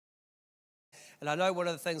And I know one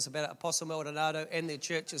of the things about Apostle Maldonado and their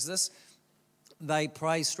church is this: they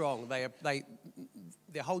pray strong. Their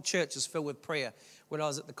whole church is filled with prayer. When I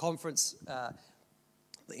was at the conference,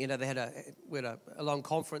 we had a long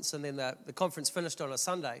conference, and then the conference finished on a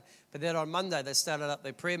Sunday. But then on Monday, they started up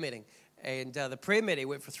their prayer meeting. And the prayer meeting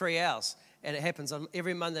went for 3 hours. And it happens on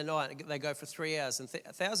every Monday night. They go for 3 hours, and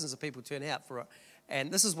thousands of people turn out for it. And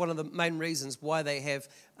this is one of the main reasons why they have,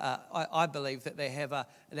 I believe, that they have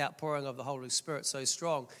an outpouring of the Holy Spirit so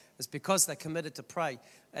strong. It's because they're committed to pray.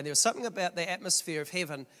 And there's something about the atmosphere of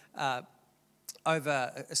heaven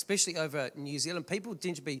especially over New Zealand. People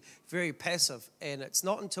tend to be very passive, and it's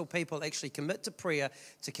not until people actually commit to prayer,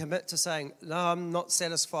 to commit to saying, no, I'm not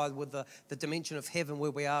satisfied with the dimension of heaven where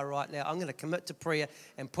we are right now. I'm going to commit to prayer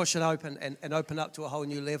and push it open and open up to a whole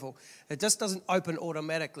new level. It just doesn't open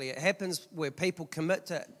automatically. It happens where people commit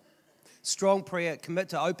to strong prayer, commit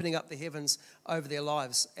to opening up the heavens over their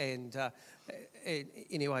lives. And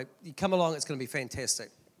anyway, you come along, it's going to be fantastic.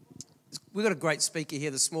 We've got a great speaker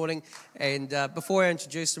here this morning, and before I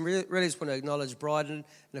introduce him, really just want to acknowledge Bryden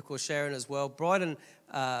and, of course, Sharon as well. Bryden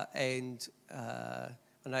and I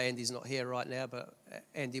know Andy's not here right now, but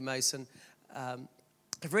Andy Mason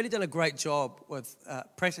have really done a great job with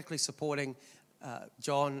practically supporting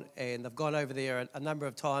John, and they've gone over there a number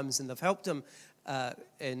of times, and they've helped him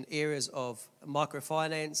in areas of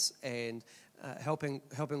microfinance and helping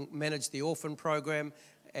manage the orphan program.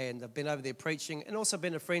 And I've been over there preaching and also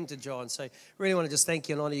been a friend to John. So really want to just thank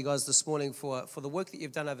you and honour you guys this morning for the work that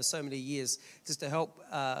you've done over so many years just to help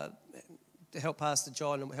Pastor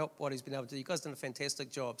John and help what he's been able to do. You guys have done a fantastic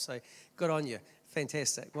job. So good on you.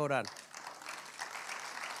 Fantastic. Well done.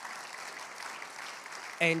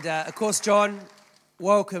 And of course, John,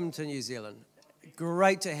 welcome to New Zealand.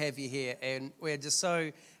 Great to have you here. And we're just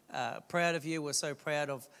so proud of you. We're so proud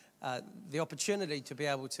of the opportunity to be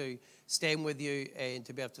able to stand with you and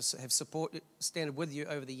to be able to have support, stand with you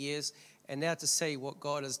over the years, and now to see what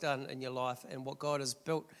God has done in your life and what God has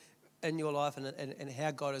built in your life and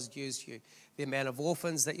how God has used you. The amount of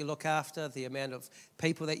orphans that you look after, the amount of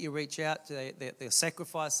people that you reach out to, the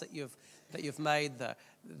sacrifice that you've made, the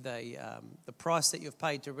price that you've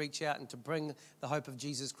paid to reach out and to bring the hope of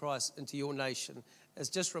Jesus Christ into your nation is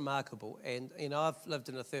just remarkable. And I've lived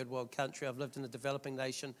in a third world country, I've lived in a developing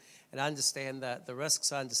nation, and I understand the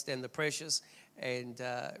risks, I understand the pressures, and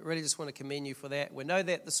really just want to commend you for that. We know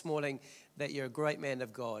that this morning that you're a great man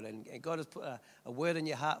of God, and God has put a word in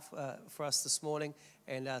your heart for us this morning.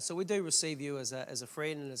 And so we do receive you as a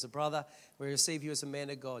friend and as a brother. We receive you as a man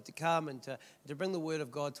of God to come and to bring the word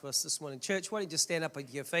of God to us this morning. Church, why don't you just stand up on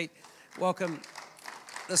your feet? Welcome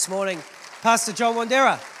this morning, Pastor John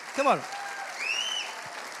Wandera. Come on.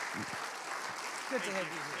 Good to have you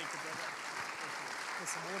here. Thank you, brother. There's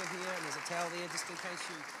some water here and there's a towel there just in case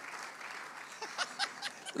you...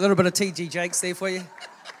 A little bit of T.G. Jakes there for you.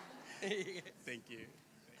 Thank you.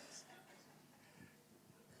 Thanks.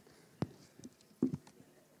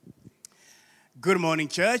 Good morning,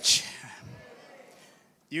 church.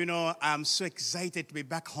 You know, I'm so excited to be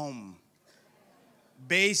back home.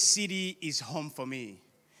 Bay City is home for me.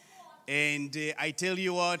 And I tell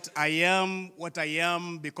you what I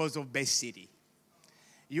am because of Bay City.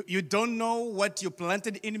 You don't know what you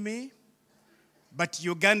planted in me, but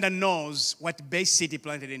Uganda knows what Bay City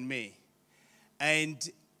planted in me. And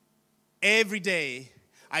every day,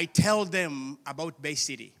 I tell them about Bay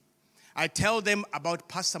City. I tell them about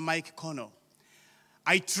Pastor Mike Kono.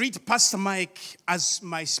 I treat Pastor Mike as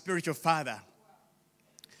my spiritual father.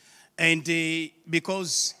 And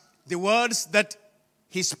because the words that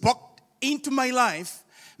he spoke into my life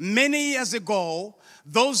many years ago,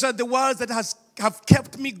 those are the words that have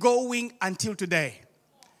kept me going until today.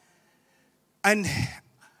 And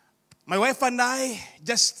my wife and I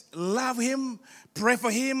just love him, pray for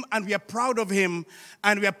him, and we are proud of him.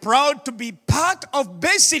 And we are proud to be part of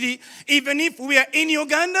Bay City. Even if we are in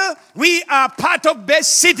Uganda, we are part of Bay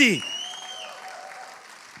City.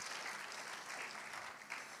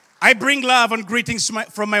 I bring love and greetings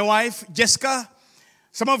from my wife, Jessica.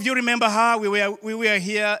 Some of you remember her. We were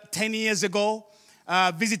here 10 years ago,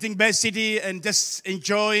 visiting Bay City and just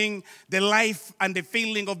enjoying the life and the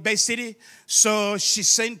feeling of Bay City. So she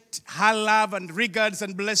sent her love and regards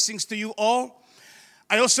and blessings to you all.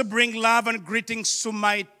 I also bring love and greetings to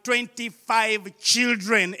my 25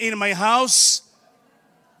 children in my house.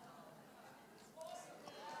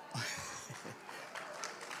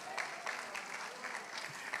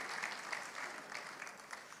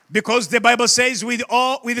 Because the Bible says with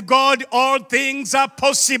God, all things are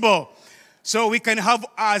possible. So we can have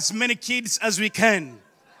as many kids as we can.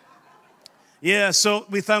 Yeah, so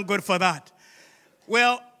we thank God for that.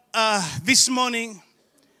 Well, this morning,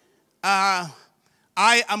 I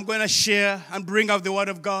am going to share and bring out the Word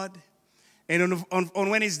of God. And on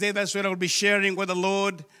Wednesday, that's when I'll be sharing what the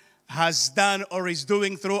Lord has done or is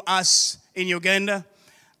doing through us in Uganda.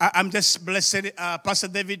 I'm just blessed, Pastor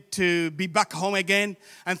David, to be back home again.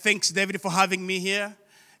 And thanks, David, for having me here.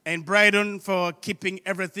 And Brydon for keeping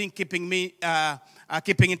everything, keeping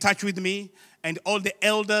in touch with me. And all the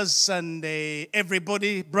elders and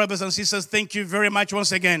everybody, brothers and sisters, thank you very much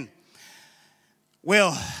once again.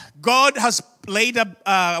 Well, God has laid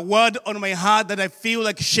a word on my heart that I feel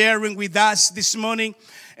like sharing with us this morning.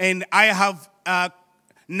 And I have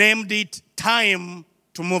named it Time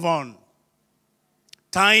to Move On.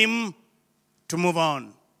 Time to move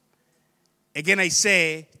on. Again, I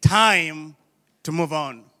say, time to move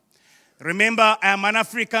on. Remember, I am an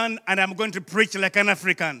African and I'm going to preach like an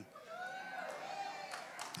African.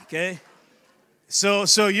 Okay? So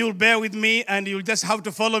you'll bear with me and you'll just have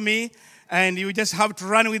to follow me and you just have to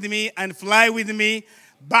run with me and fly with me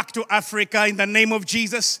back to Africa in the name of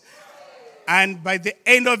Jesus. And by the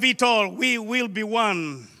end of it all, we will be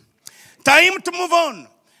one. Time to move on.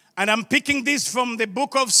 And I'm picking this from the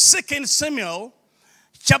book of 2 Samuel,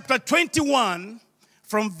 chapter 21,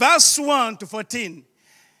 from verse 1 to 14.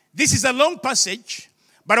 This is a long passage,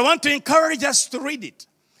 but I want to encourage us to read it.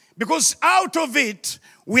 Because out of it,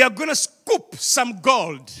 we are going to scoop some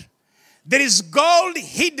gold. There is gold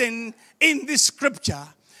hidden in this scripture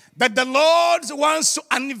that the Lord wants to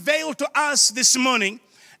unveil to us this morning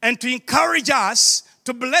and to encourage us,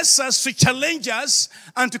 to bless us, to challenge us,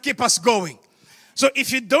 and to keep us going. So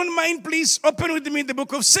if you don't mind, please open with me the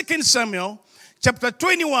book of 2 Samuel, chapter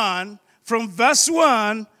 21, from verse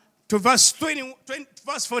 1 to verse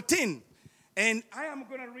 14. And I am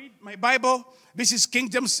going to read my Bible. This is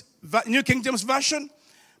New King James Version.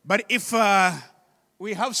 But if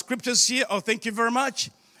we have scriptures here, thank you very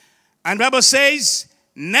much. And the Bible says,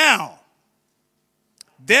 now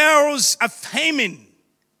there was a famine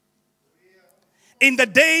in the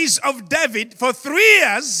days of David for 3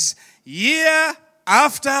 years, year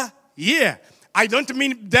after year. I don't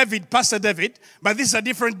mean David, Pastor David, but this is a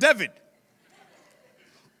different David.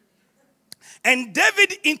 And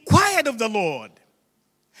David inquired of the Lord.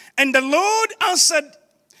 And the Lord answered,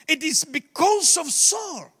 it is because of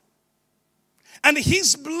Saul and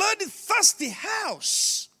his bloodthirsty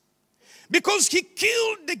house, because he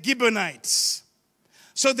killed the Gibeonites.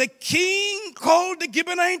 So the king called the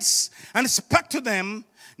Gibeonites and spoke to them.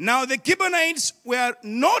 Now the Gibeonites were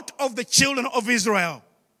not of the children of Israel,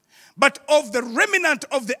 but of the remnant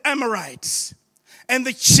of the Amorites. And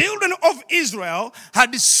the children of Israel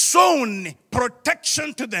had shown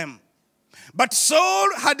protection to them. But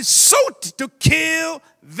Saul had sought to kill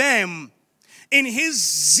them in his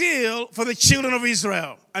zeal for the children of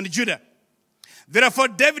Israel and Judah. Therefore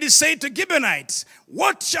David said to Gibeonites,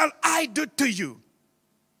 what shall I do to you?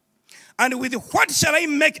 And with what shall I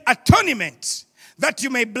make atonement that you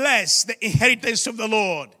may bless the inheritance of the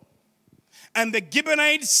Lord? And the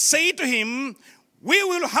Gibeonites say to him, we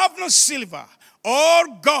will have no silver or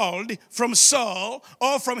gold from Saul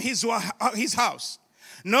or from his house,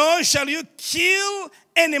 nor shall you kill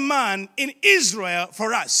any man in Israel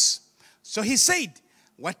for us. So he said,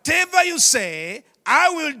 whatever you say, I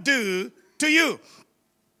will do to you.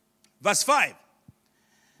 Verse 5.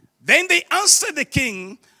 Then they answered the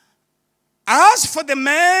king, as for the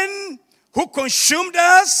man who consumed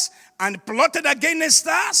us and plotted against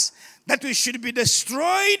us, that we should be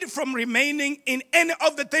destroyed from remaining in any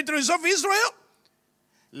of the territories of Israel,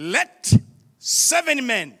 let 7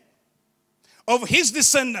 men of his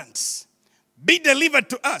descendants be delivered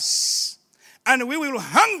to us, and we will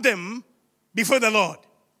hang them before the Lord.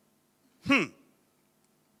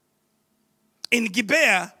 In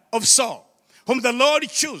Gibeah of Saul, whom the Lord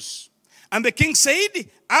chose. And the king said,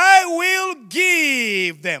 I will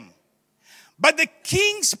give them. But the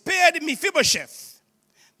king spared Mephibosheth,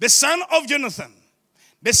 the son of Jonathan,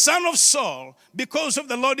 the son of Saul, because of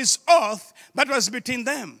the Lord's oath that was between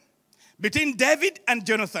them, between David and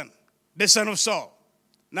Jonathan, the son of Saul.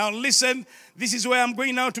 Now listen, this is where I'm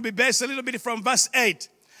going now to be based a little bit from verse 8.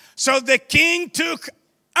 So the king took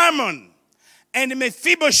Ammon and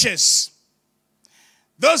Mephibosheth.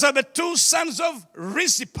 Those are the 2 sons of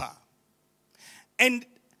Rizpah, and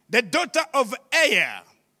the daughter of Aiah,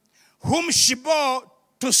 whom she bore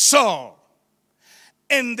to Saul,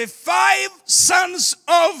 and the 5 sons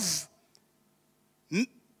of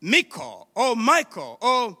Michal,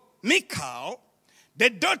 the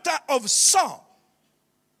daughter of Saul,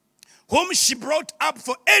 whom she brought up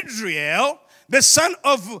for Adriel, the son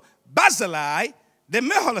of Barzillai, the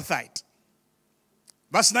Meholathite.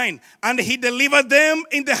 Verse 9. And he delivered them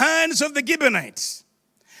in the hands of the Gibeonites.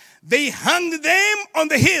 They hung them on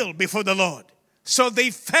the hill before the Lord. So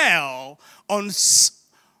they fell all,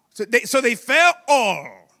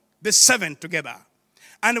 the 7 together,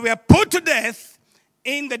 and were put to death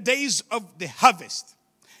in the days of the harvest,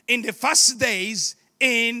 in the first days,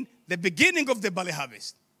 in the beginning of the barley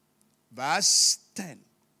harvest. Verse 10.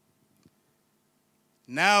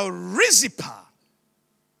 Now Rizpah,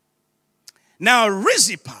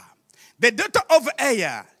 the daughter of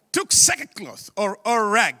Aiah, took sackcloth or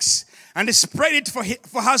rags and spread it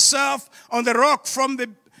for herself on the rock from the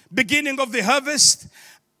beginning of the harvest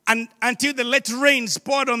and until the late rains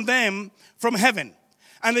poured on them from heaven.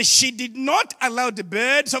 And she did not allow the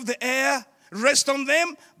birds of the air rest on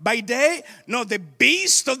them by day, nor the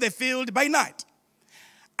beasts of the field by night.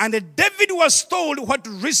 And David was told what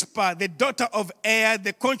Rizpah, the daughter of Aiah,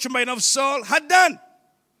 the concubine of Saul, had done.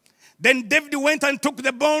 Then David went and took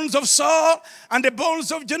the bones of Saul and the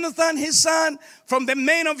bones of Jonathan, his son, from the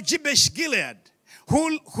men of Jabesh Gilead,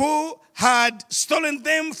 who had stolen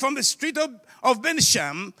them from the street of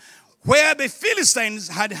Bensham, where the Philistines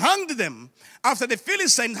had hanged them, after the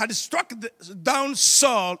Philistines had struck down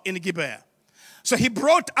Saul in Gibeah. So he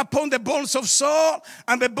brought upon the bones of Saul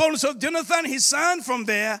and the bones of Jonathan, his son, from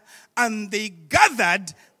there, and they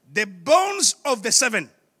gathered the bones of the 7,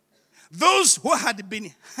 those who had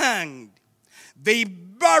been hanged. They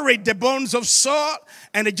buried the bones of Saul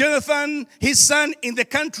and Jonathan, his son, in the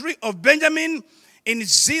country of Benjamin, in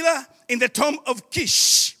Zillah, in the tomb of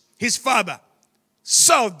Kish, his father.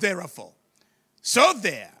 So therefore, so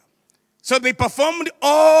they performed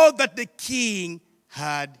all that the king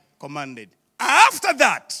had commanded. After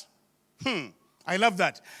that, I love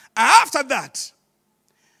that. After that,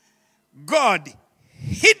 God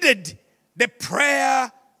heeded the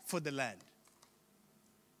prayer for the land.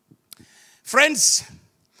 Friends,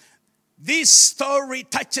 this story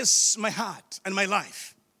touches my heart and my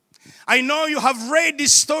life. I know you have read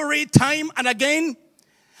this story time and again,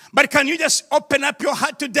 but can you just open up your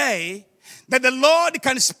heart today that the Lord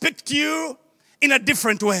can speak to you in a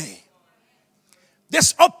different way?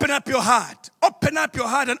 Just open up your heart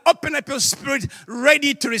and open up your spirit,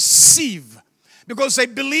 ready to receive. Because I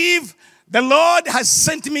believe the Lord has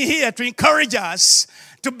sent me here to encourage us,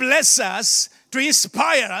 to bless us, to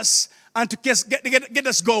inspire us, and to get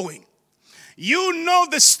us going. You know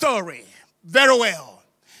the story very well.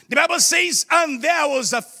 The Bible says, and there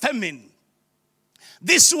was a famine.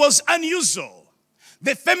 This was unusual.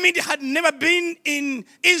 The famine had never been in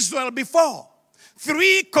Israel before.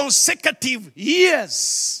 3 consecutive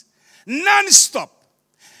years, non-stop.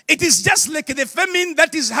 It is just like the famine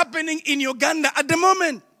that is happening in Uganda at the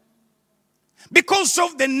moment. Because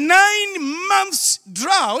of the 9 months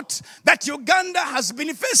drought that Uganda has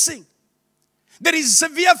been facing. There is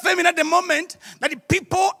severe famine at the moment that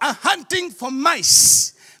people are hunting for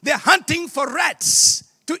mice. They're hunting for rats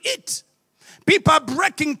to eat. People are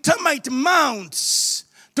breaking termite mounds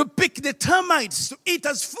to pick the termites to eat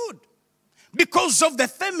as food because of the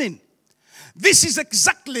famine. This is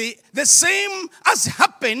exactly the same as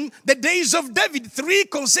happened the days of David, 3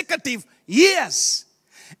 consecutive years.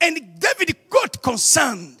 And David got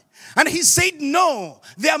concerned and he said, no,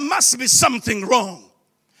 there must be something wrong.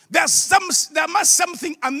 There must be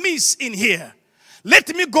something amiss in here.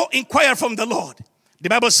 Let me go inquire from the Lord. The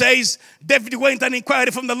Bible says David went and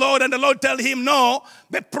inquired from the Lord, and the Lord told him, no,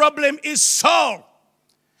 the problem is Saul,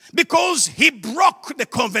 because he broke the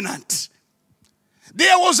covenant.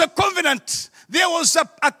 There was a covenant. There was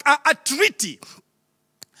a treaty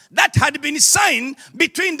that had been signed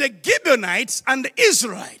between the Gibeonites and the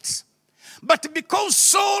Israelites. But because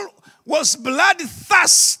Saul was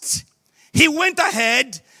bloodthirsty, he went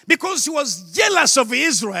ahead, because he was jealous of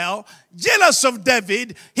Israel, jealous of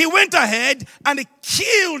David, he went ahead and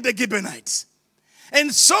killed the Gibeonites.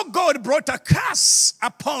 And so God brought a curse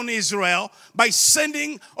upon Israel by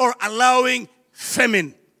sending or allowing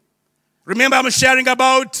famine. Remember, I'm sharing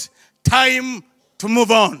about time to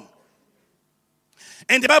move on.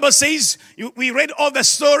 And the Bible says, we read all the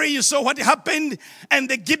story, you saw what happened, and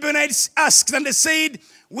the Gibeonites asked, and they said,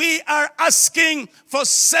 we are asking for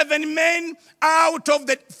 7 men out of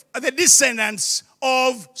the descendants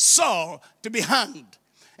of Saul to be hanged.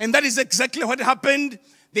 And that is exactly what happened.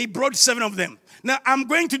 They brought 7 of them. Now, I'm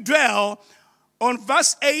going to dwell on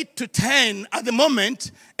verse 8 to 10 at the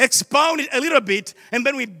moment, expound it a little bit, and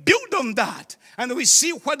then we build on that, and we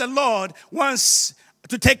see what the Lord wants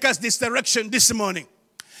to take us this direction this morning.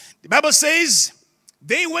 The Bible says,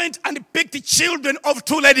 they went and picked the children of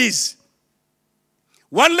 2 ladies.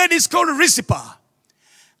 One lady is called Rizpah.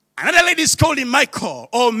 Another lady is called Michal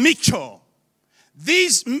or Michal.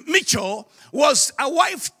 This Michal was a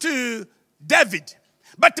wife to David.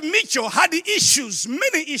 But Michal had issues,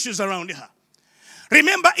 many issues around her.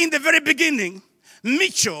 Remember in the very beginning,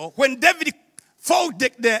 Michal, when David fought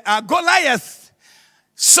the Goliath,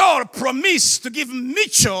 Saul promised to give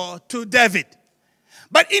Michal to David.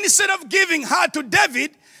 But instead of giving her to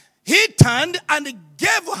David, he turned and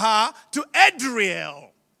gave her to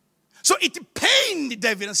Adriel. So it pained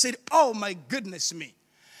David and said, oh my goodness me.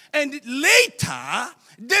 And later,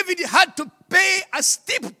 David had to pay a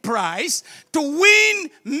steep price to win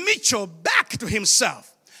Michal back to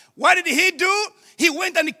himself. What did he do? He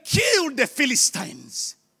went and killed the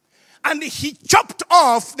Philistines. And he chopped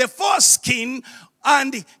off the foreskin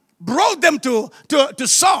and brought them to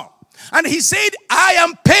Saul. And he said, I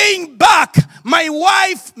am paying back my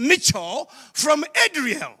wife Michal from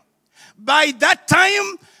Adriel. By that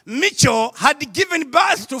time, Michal had given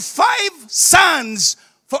birth to 5 sons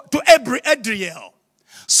to Adriel.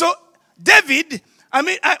 So David,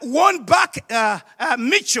 won back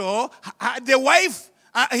Michal, the wife,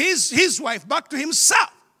 his wife, back to himself.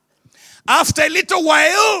 After a little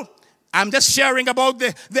while, I'm just sharing about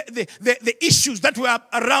the issues that were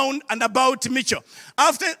around and about Michal.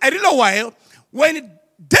 After a little while, when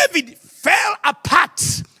David fell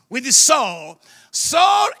apart with Saul,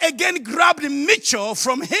 Saul again grabbed Michal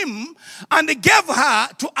from him and gave her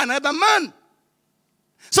to another man.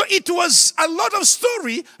 So it was a lot of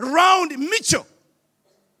story around Michal.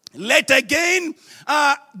 Later again,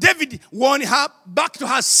 David won her back to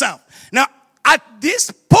herself. Now, at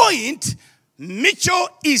this point, Michal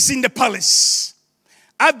is in the palace.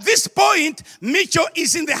 At this point, Michal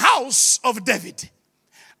is in the house of David.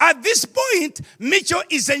 At this point, Michal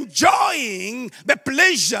is enjoying the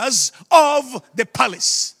pleasures of the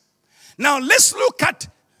palace. Now, let's look at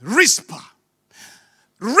Rizpah.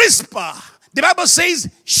 Rizpah, the Bible says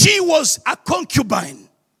she was a concubine.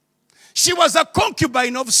 She was a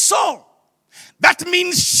concubine of Saul. That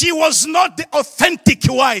means she was not the authentic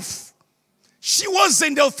wife. She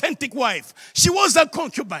wasn't the authentic wife. She was a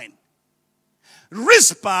concubine.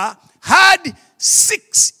 Rizpah had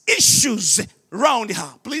 6 issues around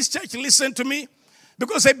her. Please, church, listen to me,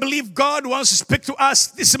 because I believe God wants to speak to us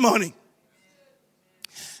this morning.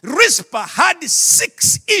 Rizpah had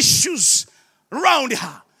 6 issues around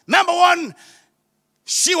her. Number 1,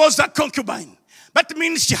 she was a concubine. That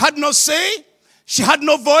means she had no say, she had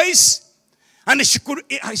no voice, and she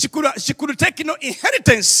could take no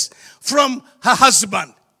inheritance from her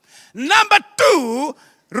husband. Number 2,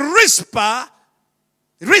 Rizpah's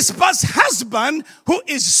husband, who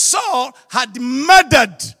is Saul, had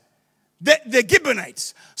murdered the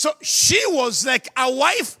Gibeonites. So she was like a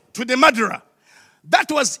wife to the murderer.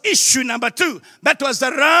 That was issue number 2. That was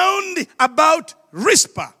around about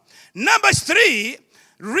Rizpah. Number 3,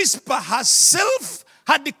 Rizpah herself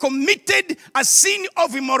had committed a sin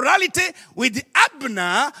of immorality with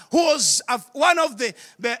Abner, who was one of the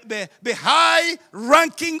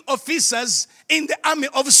high-ranking officers in the army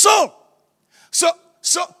of Saul. So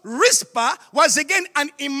Rizpah was again an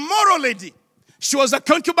immoral lady. She was a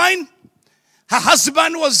concubine. Her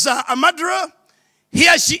husband was a murderer.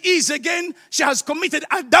 Here she is again. She has committed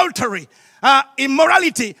adultery,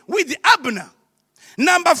 immorality with Abner.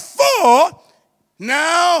 Number 4,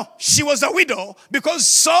 now she was a widow because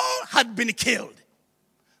Saul had been killed.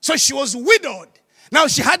 So she was widowed. Now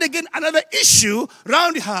she had again another issue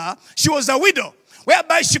around her. She was a widow,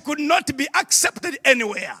 whereby she could not be accepted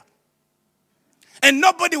anywhere. And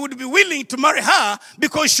nobody would be willing to marry her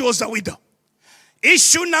because she was a widow.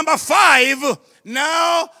 Issue number 5,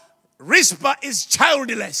 now Rizpah is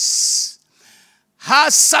childless. Her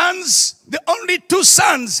sons, the only 2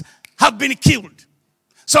 sons, have been killed.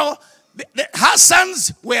 So her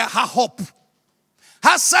sons were her hope.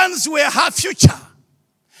 Her sons were her future.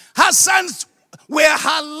 Her sons were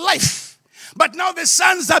her life. But now the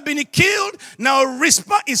sons have been killed. Now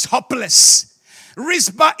Rizpah is hopeless.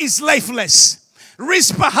 Rizpah is lifeless.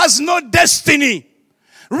 Rizpah has no destiny.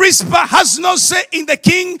 Rizpah has no say in the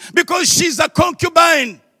king because she's a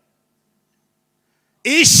concubine.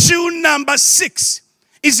 Issue number 6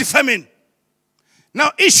 is famine.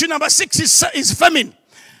 Now issue number 6 is famine.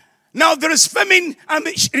 Now there is famine, and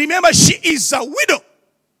remember, she is a widow.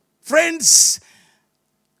 Friends,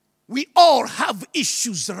 we all have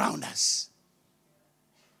issues around us.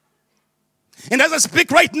 And as I speak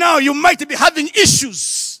right now, you might be having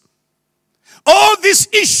issues. All these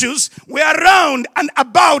issues were around and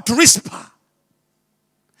about Rizpah.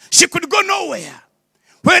 She could go nowhere.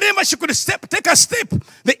 Wherever she could take a step,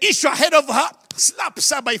 the issue ahead of her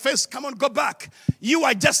slaps her by face. Come on, go back. You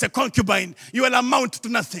are just a concubine. You will amount to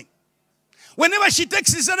nothing. Whenever she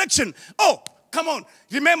takes this direction, oh, come on.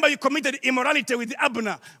 Remember you committed immorality with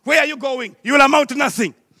Abner. Where are you going? You will amount to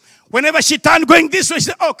nothing. Whenever she turned going this way, she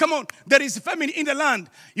said, oh, come on. There is famine in the land.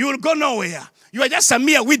 You will go nowhere. You are just a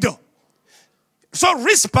mere widow. So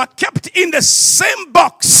Rizpah kept in the same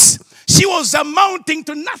box. She was amounting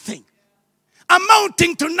to nothing.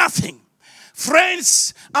 Amounting to nothing.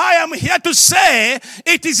 Friends, I am here to say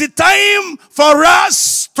it is a time for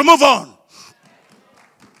us to move on.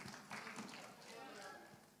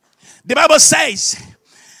 The Bible says,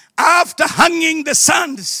 after hanging the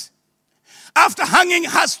sons, after hanging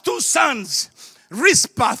her 2 sons,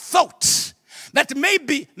 Rizpah thought that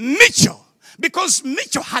maybe Mitchell, because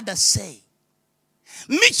Mitchell had a say.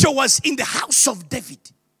 Mitchell was in the house of David.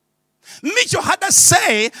 Mitchell had a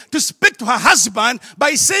say to speak to her husband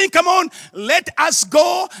by saying, come on, let us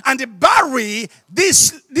go and bury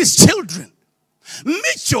these children.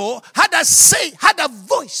 Mitchell had a say, had a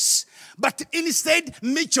voice. But instead,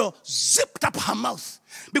 Mitchell zipped up her mouth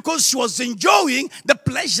because she was enjoying the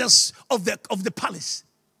pleasures of the palace.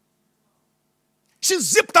 She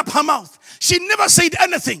zipped up her mouth. She never said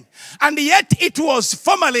anything. And yet it was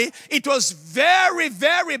very,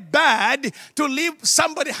 very bad to leave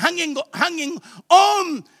somebody hanging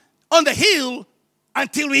on the hill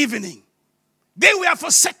until evening. They were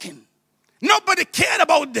forsaken. Nobody cared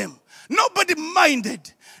about them. Nobody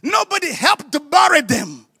minded. Nobody helped to bury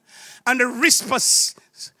them. And Rizpah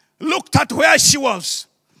looked at where she was.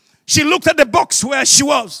 She looked at the box where she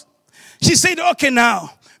was. She said, okay,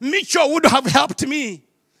 now, Mitchell would have helped me.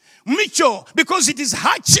 Mitchell, because it is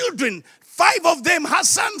her children, 5 of them, her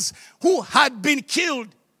sons, who had been killed.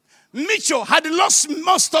 Mitchell had lost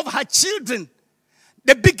most of her children.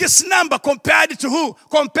 The biggest number compared to who?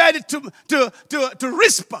 Compared to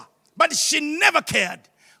Rizpah. But she never cared.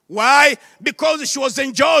 Why? Because she was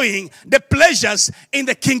enjoying the pleasures in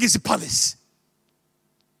the king's palace.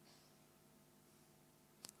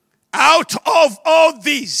 Out of all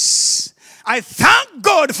this, I thank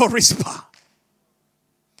God for Rizpah.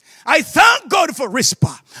 I thank God for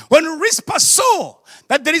Rizpah. When Rizpah saw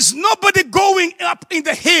that there is nobody going up in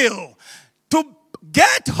the hill to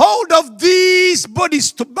get hold of these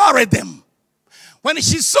bodies to bury them, when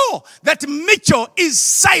she saw that Mitchell is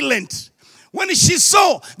silent, when she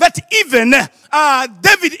saw that even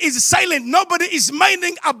David is silent, nobody is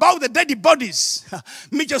minding about the dead bodies,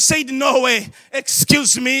 Mitchell said, no way,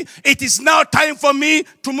 excuse me, it is now time for me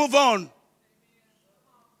to move on.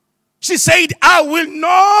 She said, I will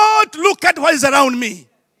not look at what is around me.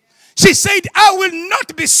 She said, I will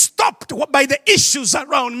not be stopped by the issues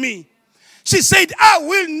around me. She said, I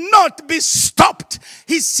will not be stopped.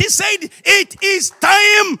 She said, it is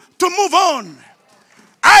time to move on.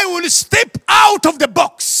 I will step out of the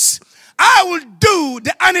box. I will do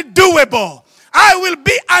the undoable. I will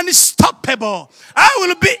be unstoppable. I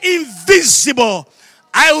will be invisible.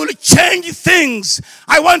 I will change things.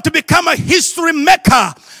 I want to become a history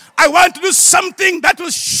maker. I want to do something that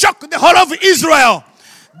will shock the whole of Israel.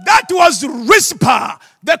 That was Rizpah,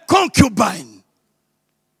 the concubine.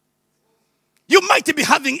 You might be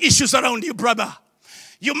having issues around you, brother.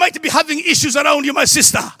 You might be having issues around you, my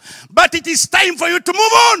sister. But it is time for you to move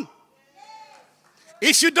on.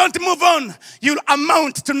 If you don't move on, you'll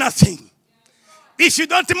amount to nothing. If you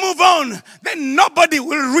don't move on, then nobody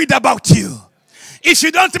will read about you. If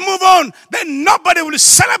you don't move on, then nobody will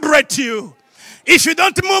celebrate you. If you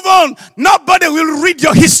don't move on, nobody will read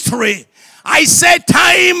your history. I say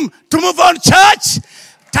time to move on, church.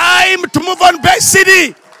 Time to move on, Bay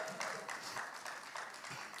City.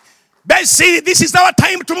 Bay City, this is our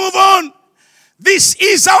time to move on. This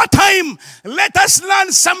is our time. Let us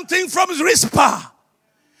learn something from Rizpah.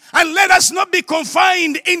 And let us not be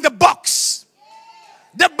confined in the box.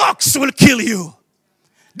 The box will kill you.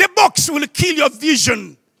 The box will kill your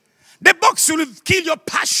vision. The box will kill your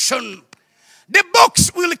passion. The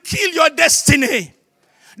box will kill your destiny.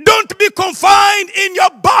 Don't be confined in your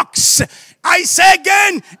box. I say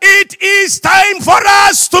again, it is time for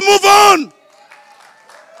us to move on.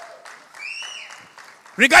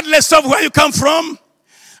 Regardless of where you come from,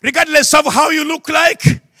 regardless of how you look like,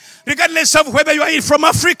 regardless of whether you are from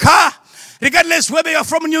Africa, regardless whether you are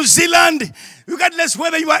from New Zealand, regardless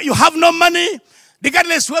whether you have no money,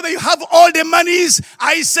 regardless whether you have all the monies,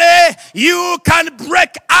 I say you can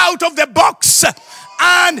break out of the box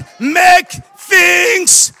and make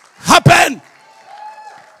things happen.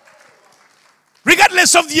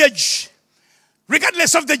 Regardless of the age,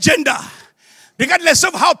 regardless of the gender, regardless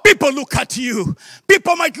of how people look at you.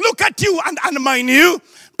 People might look at you and undermine you.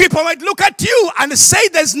 People might look at you and say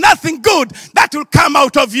there's nothing good that will come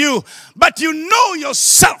out of you. But you know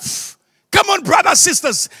yourself. Come on, brothers,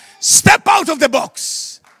 sisters. Step out of the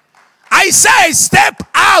box. I say step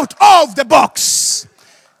out of the box.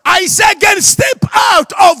 I say again, step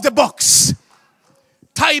out of the box.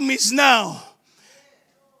 Time is now.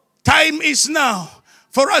 Time is now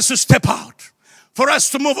for us to step out, for us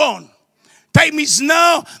to move on. Time is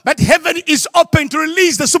now that heaven is open to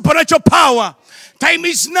release the supernatural power. Time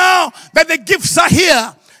is now that the gifts are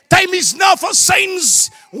here. Time is now for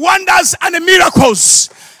signs, wonders, and miracles.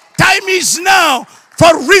 Time is now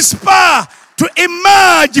for Rizpah to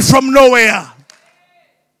emerge from nowhere.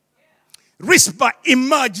 Rizpah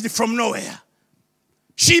emerged from nowhere.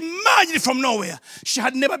 She emerged from nowhere. She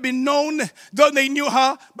had never been known, though they knew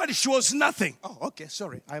her, but she was nothing. Oh, okay,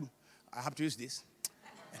 sorry. I have to use this.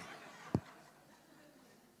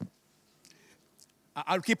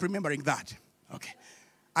 I'll keep remembering that. Okay.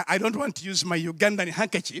 I don't want to use my Ugandan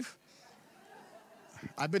handkerchief.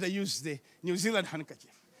 I better use the New Zealand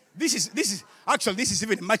handkerchief. This is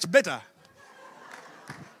even much better.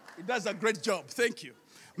 It does a great job. Thank you.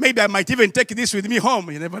 Maybe I might even take this with me home.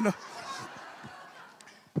 You never know.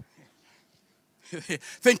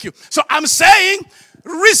 Thank you. So I'm saying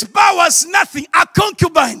Rizpah was nothing, a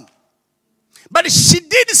concubine. But she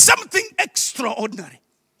did something extraordinary.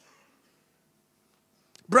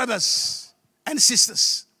 Brothers and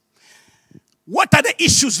sisters, what are the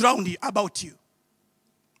issues round you, about you?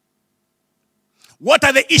 What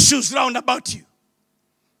are the issues round about you?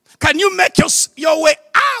 Can you make your way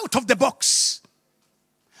out of the box?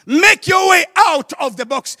 Make your way out of the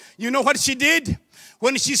box. You know what she did?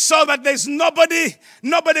 When she saw that there's nobody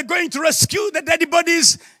going to rescue the dead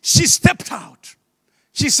bodies, she stepped out.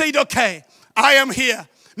 She said, okay, I am here.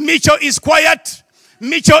 Mitchell is quiet.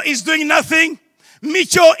 Mitchell is doing nothing.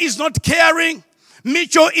 Mitchell is not caring.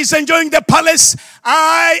 Mitchell is enjoying the palace.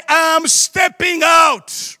 I am stepping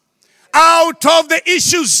out of the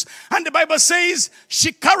issues. And the Bible says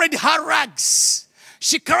she carried her rags.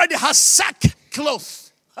 She carried her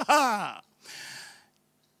sackcloth.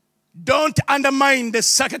 Don't undermine the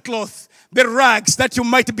sackcloth, the rags that you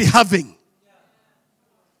might be having.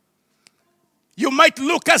 You might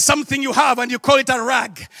look at something you have and you call it a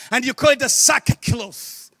rag and you call it a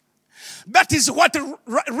sackcloth. That is what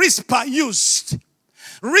Rizpah used.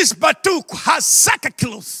 Rizpah took her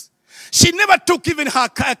sackcloth. She never took even her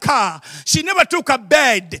car. She never took a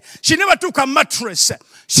bed. She never took a mattress.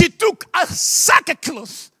 She took a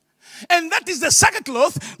sackcloth. And that is the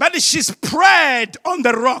sackcloth that she spread on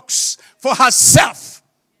the rocks for herself.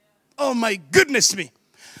 Oh my goodness me.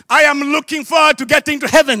 I am looking forward to getting to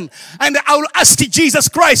heaven. And I will ask Jesus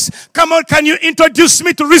Christ, come on, can you introduce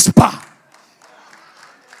me to Rizpah?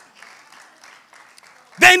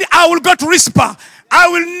 Then I will go to Rizpah. I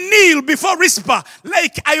will kneel before Rizpah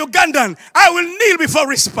like a Ugandan. I will kneel before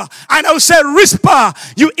Rizpah. And I will say, Rizpah,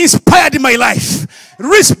 you inspired my life.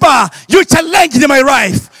 Rizpah, you challenged my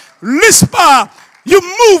life. Rizpah, you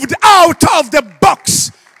moved out of the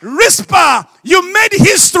box. Rizpah, you made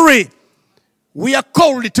history. We are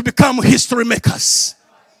called to become history makers.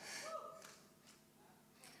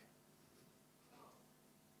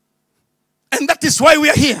 And that is why we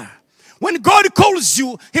are here. When God calls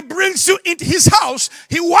you, He brings you into His house.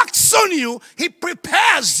 He works on you. He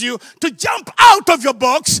prepares you to jump out of your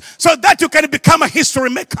box so that you can become a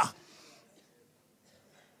history maker.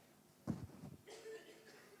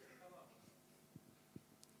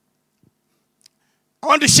 I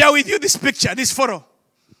want to share with you this picture, this photo.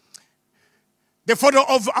 The photo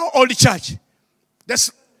of our old church.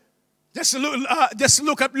 Just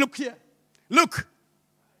look here. Look.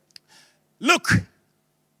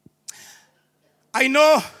 I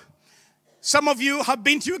know some of you have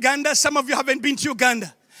been to Uganda. Some of you haven't been to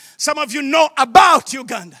Uganda. Some of you know about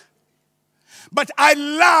Uganda. But I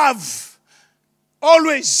love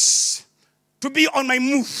always to be on my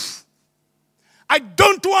move. I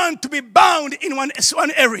don't want to be bound in one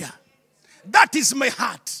area. That is my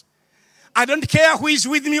heart. I don't care who is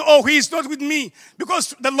with me or who is not with me,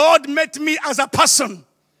 because the Lord met me as a person.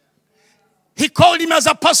 He called him as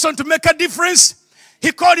a person to make a difference.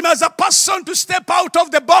 He called him as a person to step out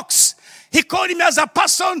of the box. He called him as a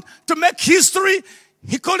person to make history.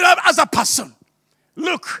 He called him as a person.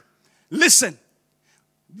 Look, listen.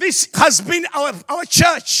 This has been our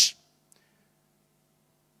church.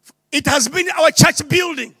 It has been our church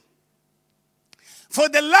building for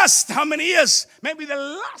the last, how many years? Maybe the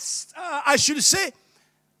last,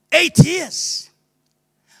 8 years.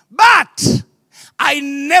 But I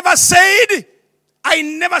never said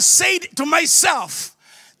to myself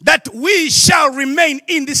that we shall remain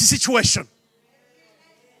in this situation.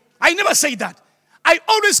 I never said that. I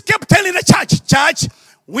always kept telling the church,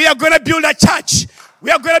 we are going to build a church.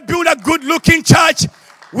 We are going to build a good-looking church.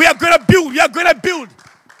 We are going to build.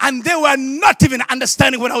 And they were not even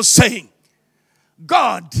understanding what I was saying.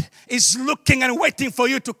 God is looking and waiting for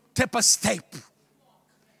you to take a step.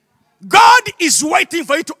 God is waiting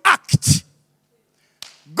for you to act.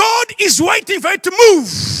 God is waiting for you to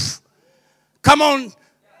move. Come on,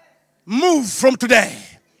 move from today.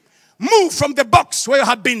 Move from the box where you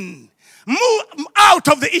have been. Move out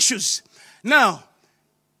of the issues. Now,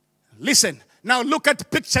 listen. Now look at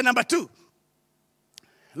picture number 2.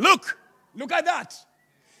 Look at that.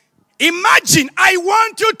 Imagine, I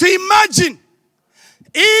want you to imagine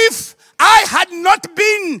if I had not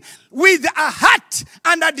been with a heart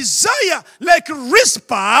and a desire like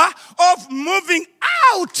Rizpah of moving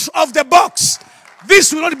out of the box,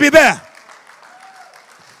 this will not be there.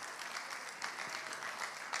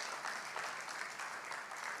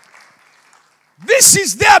 This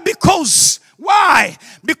is there because, why?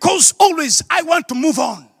 Because always I want to move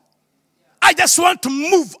on. I just want to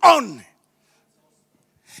move on.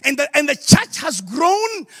 And the church has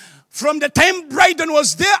grown from the time Bryden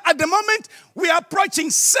was there. At the moment, we are approaching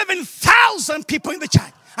 7,000 people in the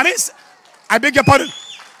church. I beg your pardon.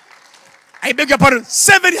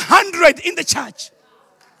 700 in the church.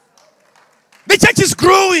 The church is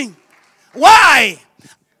growing. Why?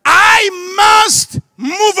 I must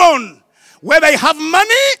move on. Whether I have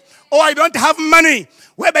money or I don't have money.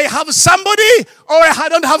 Whether I have somebody or I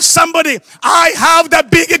don't have somebody. I have the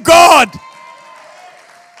big God.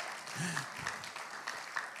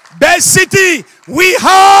 Best City, we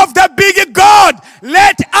have the big God.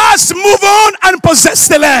 Let us move on and possess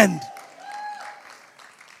the land.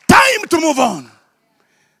 Time to move on.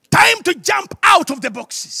 Time to jump out of the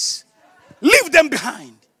boxes. Leave them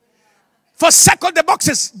behind. Forsake all the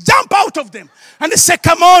boxes. Jump out of them. And they say,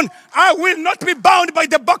 come on, I will not be bound by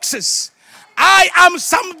the boxes. I am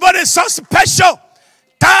somebody so special.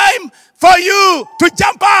 Time for you to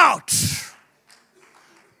jump out.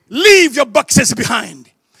 Leave your boxes behind.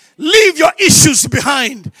 Leave your issues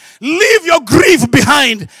behind. Leave your grief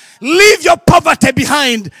behind. Leave your poverty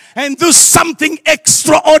behind. And do something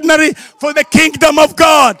extraordinary for the kingdom of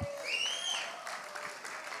God.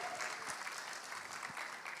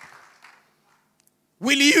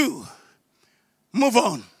 Will you move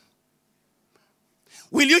on?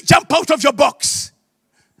 Will you jump out of your box?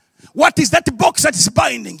 What is that box that is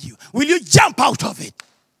binding you? Will you jump out of it?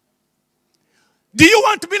 Do you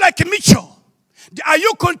want to be like Mitchell? Are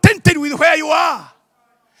you contented with where you are?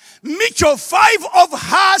 Mitchell, 5 of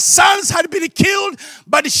her sons had been killed,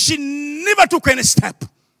 but she never took any step.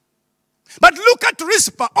 But look at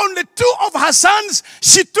Rizpah. Only 2 of her sons,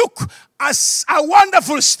 she took a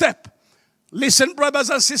wonderful step. Listen, brothers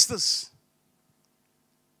and sisters.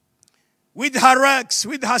 With her rags,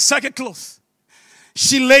 with her sackcloth,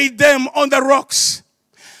 she laid them on the rocks.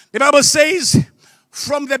 The Bible says,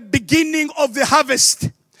 from the beginning of the harvest,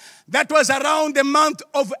 that was around the month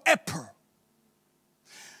of April,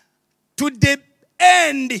 to the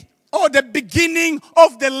end or the beginning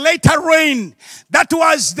of the later rain, that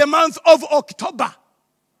was the month of October.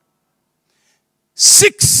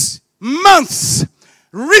 6 months,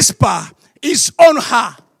 Rizpah is on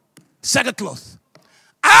her sackcloth,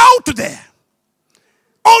 out there,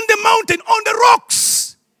 on the mountain, on the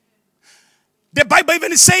rocks. The Bible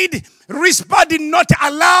even said Rizpah did not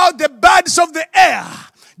allow the birds of the air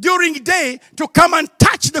during day to come and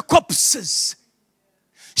touch the corpses.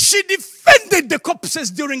 She defended the corpses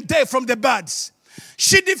during day from the birds.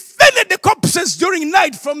 She defended the corpses during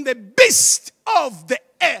night from the beast of the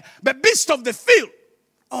air, the beast of the field.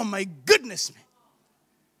 Oh my goodness me.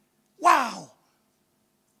 Wow.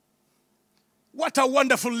 What a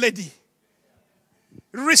wonderful lady.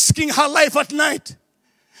 Risking her life at night.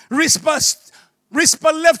 Rizpah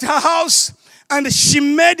left her house and she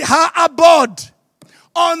made her abode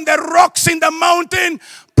on the rocks in the mountain,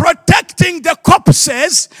 protecting the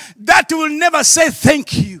corpses that will never say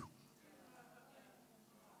thank you.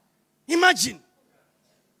 Imagine.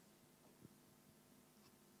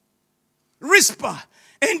 Rizpah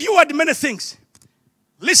endured many things.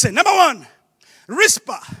 Listen, number 1,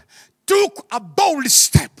 Rizpah took a bold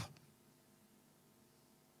step.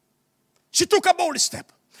 She took a bold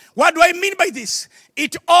step. What do I mean by this?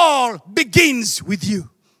 It all begins with you.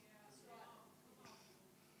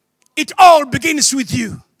 It all begins with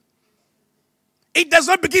you. It does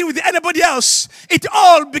not begin with anybody else. It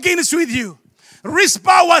all begins with you.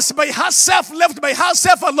 Rizpah was by herself, left by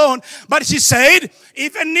herself alone. But she said,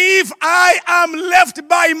 even if I am left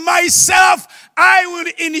by myself, I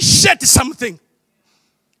will initiate something.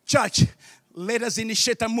 Church, let us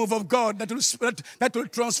initiate a move of God that will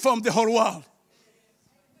transform the whole world.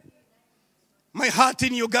 My heart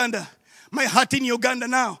in Uganda, My heart in Uganda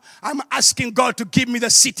now. I'm asking God to give me the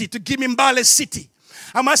city, to give me Mbale city.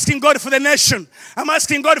 I'm asking God for the nation. I'm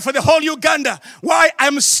asking God for the whole Uganda. Why?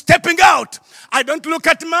 I'm stepping out. I don't look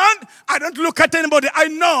at man. I don't look at anybody. I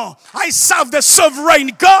know I serve the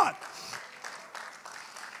sovereign God.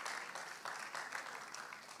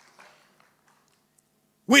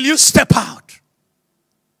 Will you step out?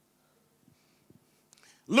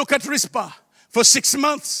 Look at Rizpah. For 6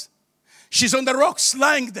 months, she's on the rocks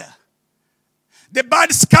lying there. The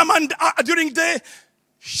birds come and during the day,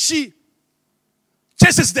 she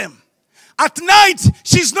chases them. At night,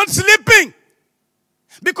 she's not sleeping.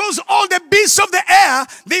 Because all the beasts of the air,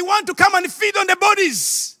 they want to come and feed on the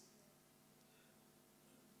bodies.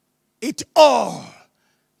 It all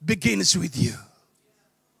begins with you.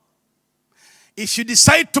 If you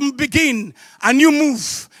decide to begin a new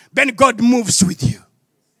move, then God moves with you.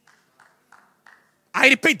 I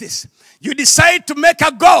repeat this. You decide to make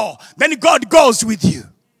a goal, then God goes with you.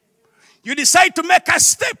 You decide to make a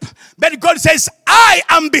step, then God says, I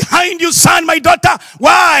am behind you, son, my daughter.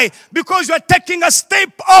 Why? Because you are taking a step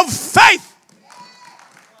of faith.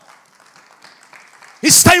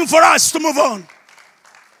 It's time for us to move on.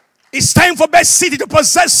 It's time for Best City to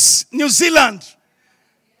possess New Zealand.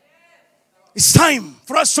 It's time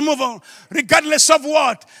for us to move on, regardless of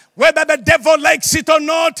what. Whether the devil likes it or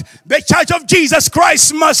not, the Church of Jesus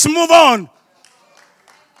Christ must move on.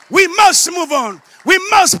 We must move on. We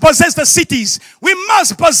must possess the cities. We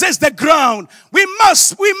must possess the ground. We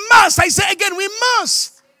must, I say again, we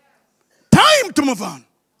must. Time to move on.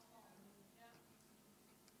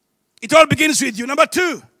 It all begins with you. Number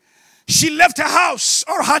 2, she left her house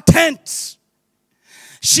or her tent.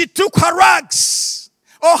 She took her rags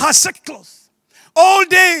or her sackcloth all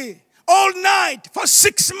day, all night for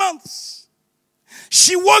 6 months.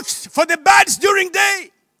 She watched for the birds during day.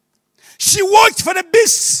 She watched for the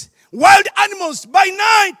beasts, wild animals by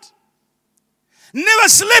night. Never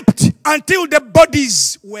slept until the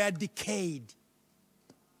bodies were decayed.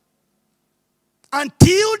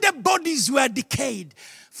 Until the bodies were decayed.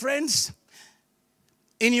 Friends,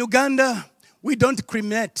 in Uganda, we don't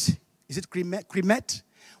cremate. Is it cremate?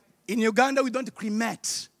 In Uganda, we don't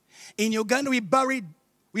cremate. In Uganda, we bury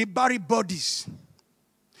bodies.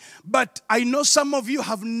 But I know some of you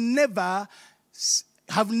have never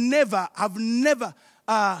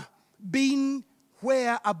been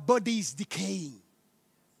where a body is decaying.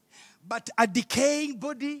 But a decaying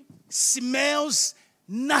body smells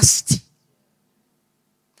nasty.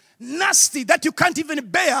 Nasty that you can't even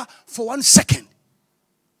bear for 1 second.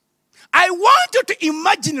 I want you to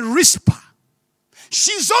imagine Rizpah.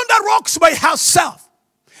 She's on the rocks by herself.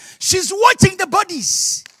 She's watching the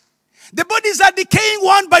bodies. The bodies are decaying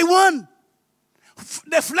one by one.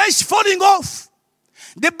 The flesh falling off.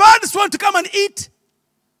 The birds want to come and eat.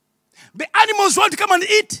 The animals want to come and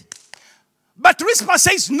eat. But Rizpah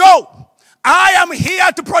says, no, I am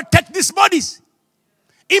here to protect these bodies.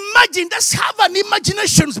 Imagine, let's have an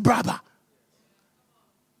imagination, brother.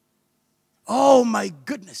 Oh my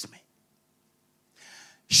goodness me.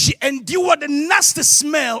 She endured the nasty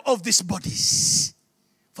smell of these bodies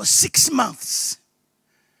for 6 months.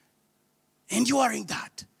 Enduring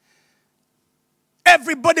that.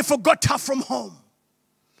 Everybody forgot her from home.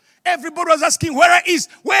 Everybody was asking, where is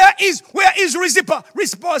Rizpah?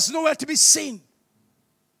 Rizpah was nowhere to be seen.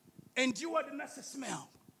 Endured the nasty smell.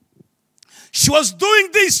 She was doing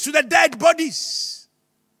this to the dead bodies.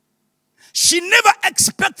 She never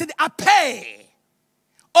expected a pay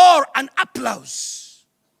or an applause.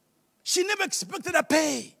 She never expected a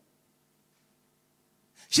pay.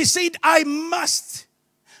 She said, I must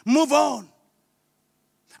move on.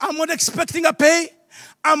 I'm not expecting a pay.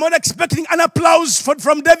 I'm not expecting an applause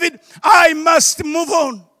from David. I must move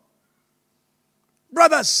on.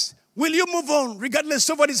 Brothers, will you move on regardless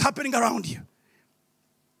of what is happening around you?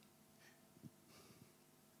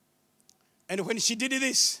 And when she did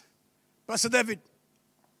this, Pastor David,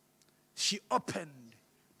 she opened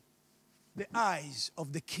the eyes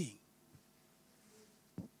of the king.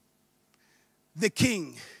 The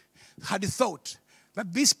king had thought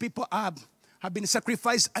that these people have been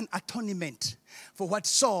sacrificed an atonement for what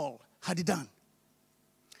Saul had done.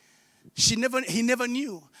 He never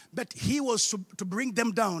knew that he was to bring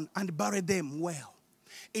them down and bury them well.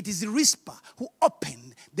 It is Rizpah who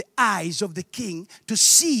opened the eyes of the king to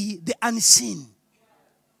see the unseen.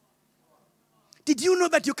 Did you know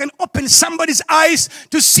that you can open somebody's eyes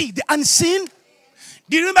to see the unseen?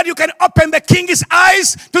 Do you know that you can open the king's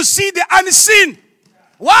eyes to see the unseen?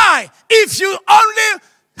 Why? If you only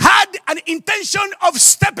had an intention of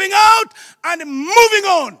stepping out and moving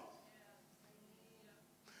on.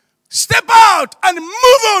 Step out and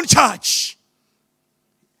move on, church.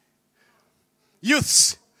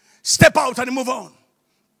 Youths, step out and move on.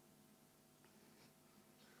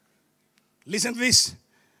 Listen to this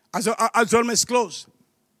as almost close.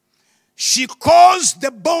 She caused the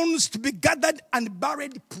bones to be gathered and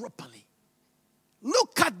buried properly.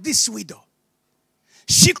 Look at this widow.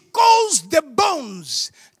 She caused the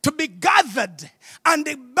bones to be gathered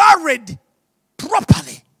and buried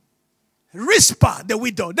properly. Rizpah, the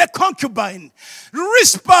widow, the concubine.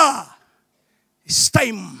 Rizpah, it's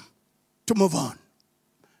time to move on.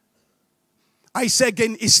 I say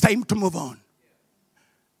again, it's time to move on.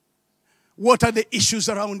 What are the issues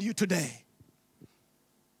around you today?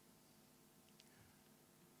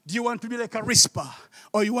 Do you want to be like a Rizpah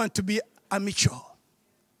or you want to be a Michal?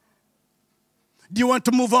 Do you want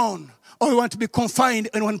to move on or you want to be confined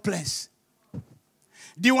in one place?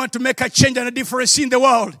 Do you want to make a change and a difference in the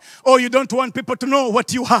world or you don't want people to know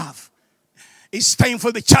what you have? It's time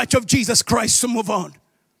for the Church of Jesus Christ to move on.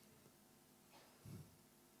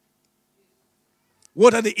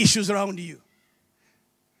 What are the issues around you?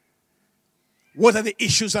 What are the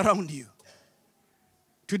issues around you?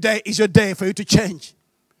 Today is your day for you to change.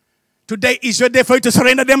 Today is your day for you to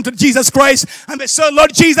surrender them to Jesus Christ and they say,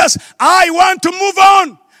 Lord Jesus, I want to move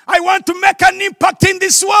on. I want to make an impact in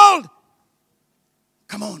this world.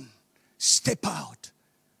 Come on, step out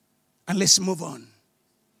and let's move on.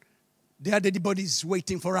 There are dead bodies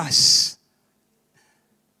waiting for us.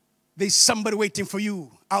 There's somebody waiting for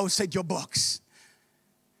you outside your box,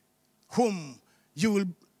 whom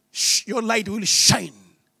your light will shine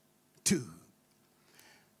to.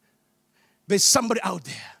 There's somebody out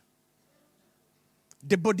there.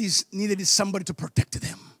 The bodies needed somebody to protect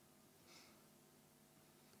them.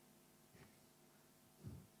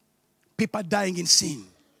 People are dying in sin.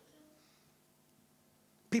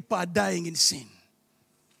 People are dying in sin.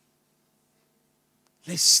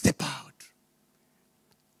 Let's step out.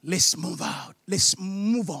 Let's move out. Let's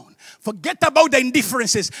move on. Forget about the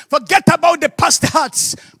indifferences. Forget about the past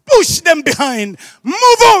hurts. Push them behind.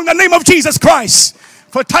 Move on in the name of Jesus Christ.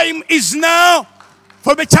 For time is now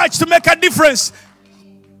for the church to make a difference.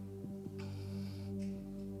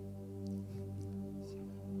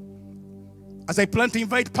 As I plan to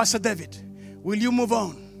invite Pastor David, will you move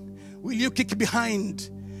on? Will you kick behind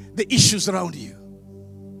the issues around you?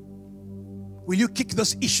 Will you kick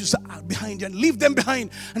those issues behind you and leave them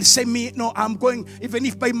behind and say, no, I'm going, even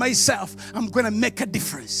if by myself, I'm going to make a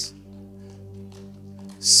difference.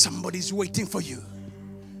 Somebody's waiting for you.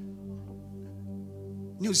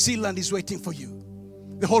 New Zealand is waiting for you.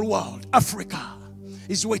 The whole world, Africa,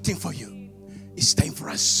 is waiting for you. It's time for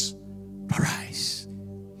us to rise.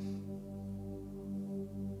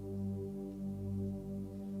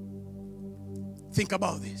 Think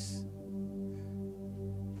about this.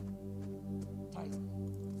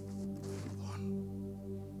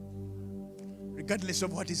 Regardless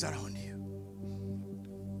of what is around you.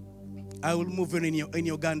 I will move on in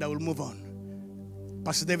Uganda. I will move on.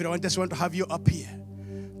 Pastor David, I just want to have you up here.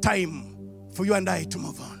 Time for you and I to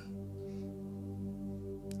move on.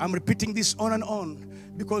 I'm repeating this on and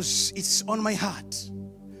on because it's on my heart.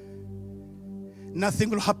 Nothing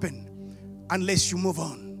will happen unless you move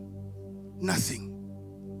on. Nothing.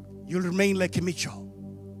 You'll remain like a Mitchell.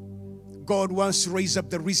 God wants to raise up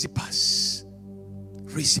the Rizpahs.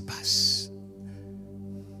 Rizpahs.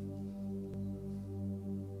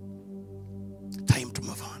 Time to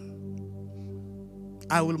move on.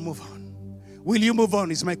 I will move on. Will you move on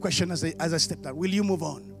is my question as I step down. Will you move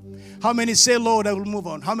on? How many say, Lord, I will move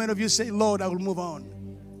on? How many of you say, Lord, I will move on?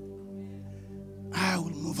 I will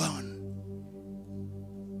move on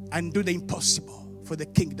and do the impossible for the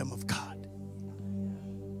kingdom of God.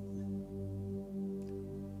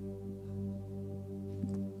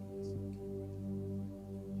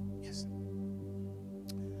 Yes.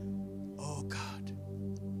 Oh God.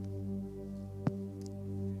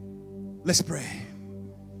 Let's pray.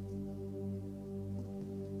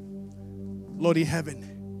 Lord in heaven,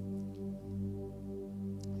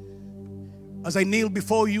 as I kneel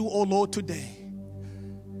before you, oh Lord, today,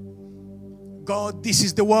 God, this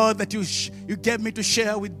is the word that you gave me to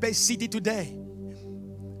share with Bay City today.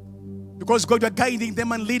 Because God, you are guiding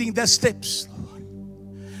them and leading their steps, Lord.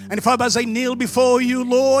 And Father, as I kneel before you,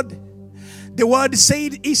 Lord, the word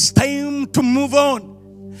said it's time to move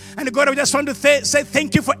on. And God, I just want to say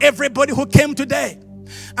thank you for everybody who came today.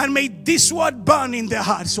 And may this word burn in their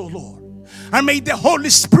hearts, oh Lord. And may the Holy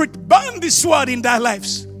Spirit burn this word in their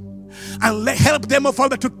lives. And help them, oh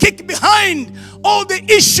Father, to kick behind all the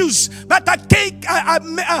issues that are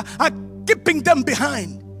keeping them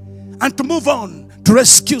behind. And to move on to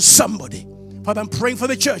rescue somebody. Father, I'm praying for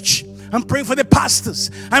the church. I'm praying for the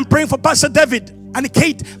pastors. I'm praying for Pastor David and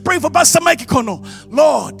Kate. Praying for Pastor Mike Kono.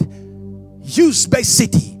 Lord, use Bay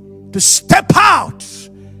City to step out,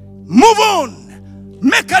 move on,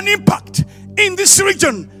 make an impact in this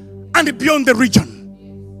region and beyond the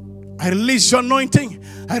region. I release your anointing.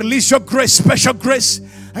 I release your grace, special grace.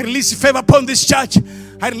 I release favor upon this church.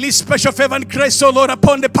 I release special favor and grace, oh Lord,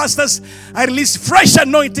 upon the pastors. I release fresh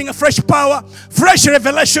anointing, fresh power, fresh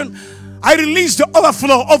revelation. I release the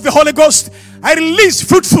overflow of the Holy Ghost. I release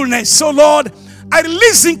fruitfulness, oh Lord. I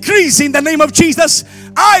release increase in the name of Jesus.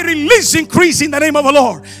 I release increase in the name of the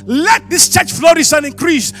Lord. Let this church flourish and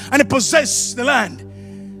increase and possess the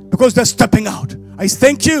land because they're stepping out. I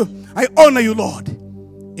thank you. I honor you, Lord.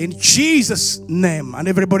 In Jesus' name. And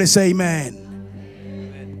everybody say amen.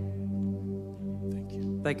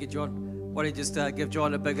 Thank you, John. Why don't you just give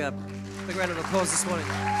John a big round of applause this morning?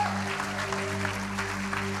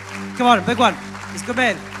 Come on, a big one. He's a good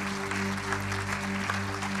man.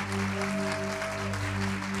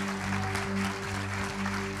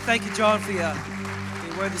 Thank you, John, for your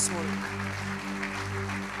word this morning.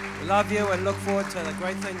 We love you and look forward to the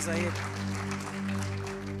great things ahead.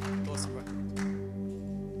 Awesome, bro.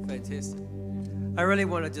 Fantastic. I really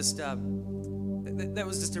want to just... that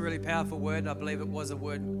was just a really powerful word. I believe it was a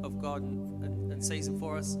word of God in season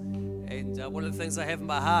for us. And one of the things I have in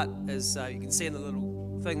my heart is, you can see in the little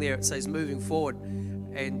thing there, it says moving forward.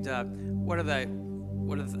 And one of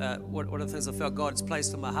the things I felt God has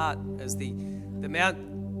placed on my heart is the amount,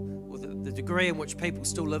 or the degree in which people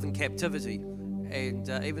still live in captivity. And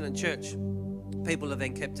even in church, people live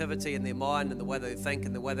in captivity in their mind and the way they think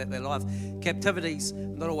and the way that they live. Captivity's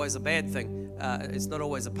not always a bad thing. It's not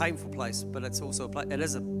always a painful place, but it's also it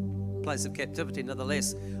is a place of captivity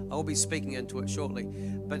nonetheless. I will be speaking into it shortly.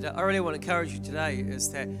 But I really want to encourage you today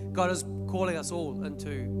is that God is calling us all into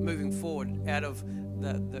moving forward out of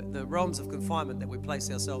the realms of confinement that we place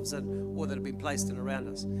ourselves in or that have been placed in around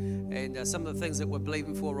us. And some of the things that we're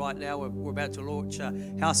believing for right now, we're about to launch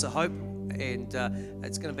House of Hope. And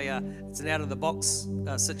it's going to be it's an out-of-the-box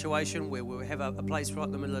situation where we'll have a place right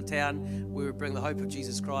in the middle of town where we bring the hope of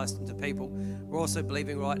Jesus Christ into people. We're also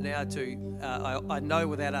believing right now I know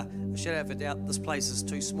without a shadow of a doubt this place is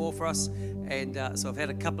too small for us, and so I've had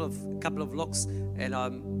a couple of looks,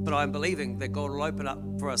 but I'm believing that God will open up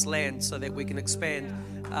for us land so that we can expand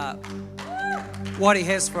what He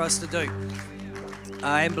has for us to do.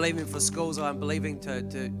 I am believing for schools. I'm believing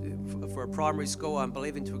for a primary school. I'm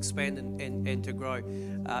believing to expand and to grow.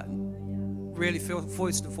 Really,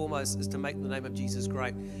 first and foremost, is to make the name of Jesus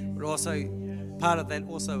great. But also, part of that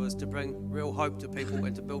also is to bring real hope to people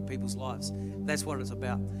and to build people's lives. That's what it's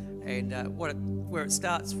about. And where it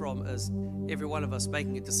starts from is every one of us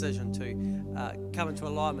making a decision to come into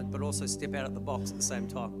alignment, but also step out of the box at the same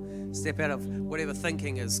time. Step out of whatever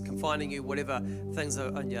thinking is confining you, whatever things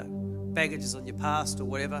are on your baggages on your past or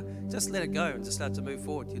whatever. Just let it go and just start to move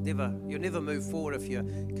forward. You'll never move forward if you're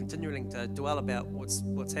continuing to dwell about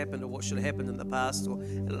what's happened or what should have happened in the past. Or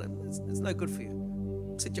it's no good for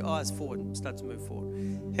you. Set your eyes forward and start to move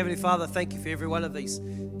forward. Heavenly Father, thank you for every one of these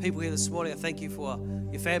people here this morning. I thank you for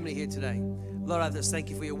your family here today. Lord, I just thank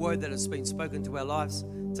you for your word that has been spoken to our lives.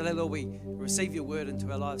 Today, Lord, we receive your word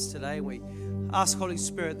into our lives today. We ask, Holy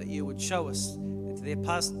Spirit, that you would show us into their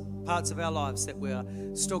past parts of our lives that we're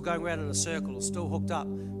still going around in a circle or still hooked up,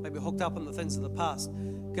 maybe hooked up on the things of the past.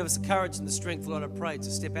 Give us the courage and the strength, Lord, I pray,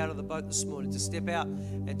 to step out of the boat this morning, to step out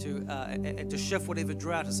and to shift whatever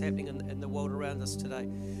drought is happening in the world around us today.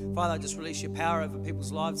 Father, I just release your power over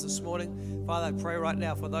people's lives this morning. Father, I pray right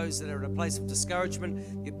now for those that are in a place of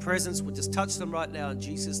discouragement, your presence would just touch them right now in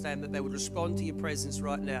Jesus' name, that they would respond to your presence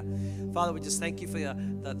right now. Father, we just thank you for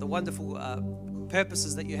the wonderful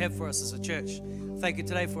purposes that you have for us as a church. Thank you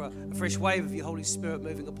today for a fresh wave of your Holy Spirit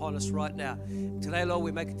moving upon us right now. Today, Lord,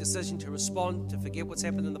 we make a decision to respond, to forget what's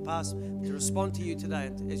happened in the past, to respond to you today,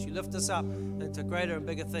 and as you lift us up into greater and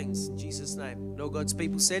bigger things. In Jesus' name. And all God's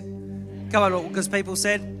people said? Come on, all God's people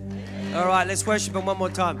said? All right, let's worship Him one more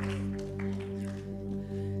time.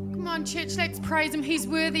 Come on, church, let's praise Him. He's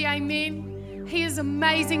worthy, amen. He is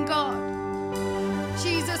amazing, God.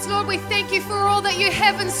 Jesus, Lord, we thank you for all that you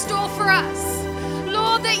have in store for us.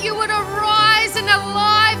 Lord, that you would arise and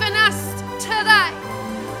alive in